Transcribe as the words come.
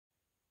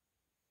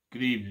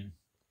Good evening.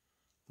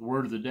 The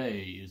word of the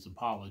day is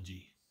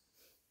apology.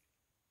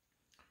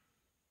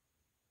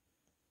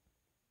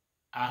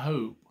 I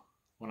hope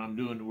when I'm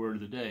doing the word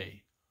of the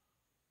day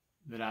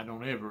that I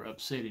don't ever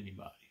upset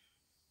anybody.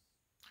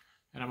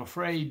 And I'm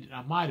afraid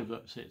I might have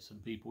upset some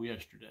people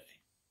yesterday.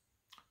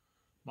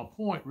 My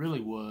point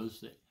really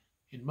was that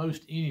in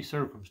most any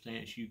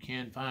circumstance, you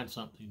can find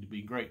something to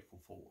be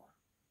grateful for.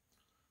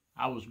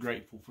 I was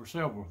grateful for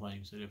several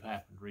things that have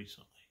happened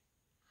recently.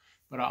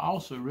 But I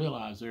also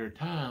realize there are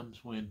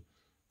times when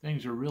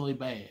things are really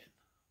bad.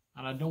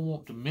 And I don't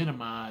want to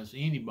minimize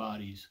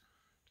anybody's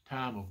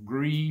time of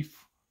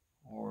grief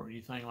or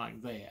anything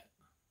like that.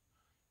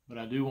 But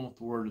I do want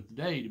the word of the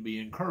day to be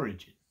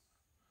encouraging.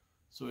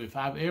 So if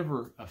I've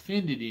ever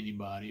offended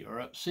anybody or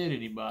upset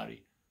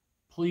anybody,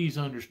 please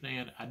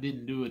understand I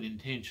didn't do it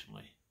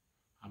intentionally.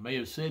 I may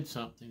have said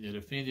something that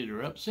offended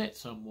or upset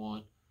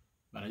someone,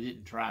 but I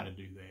didn't try to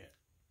do that.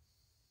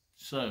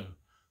 So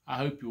I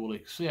hope you will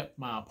accept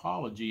my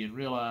apology and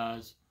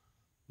realize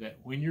that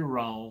when you're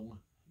wrong,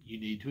 you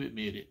need to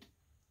admit it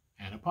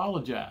and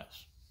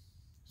apologize.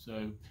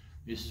 So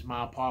this is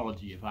my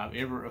apology. If I've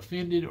ever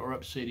offended or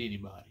upset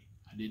anybody,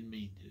 I didn't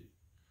mean to.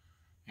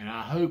 And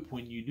I hope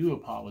when you do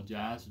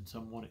apologize and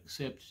someone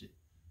accepts it,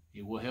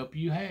 it will help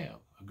you have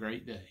a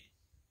great day.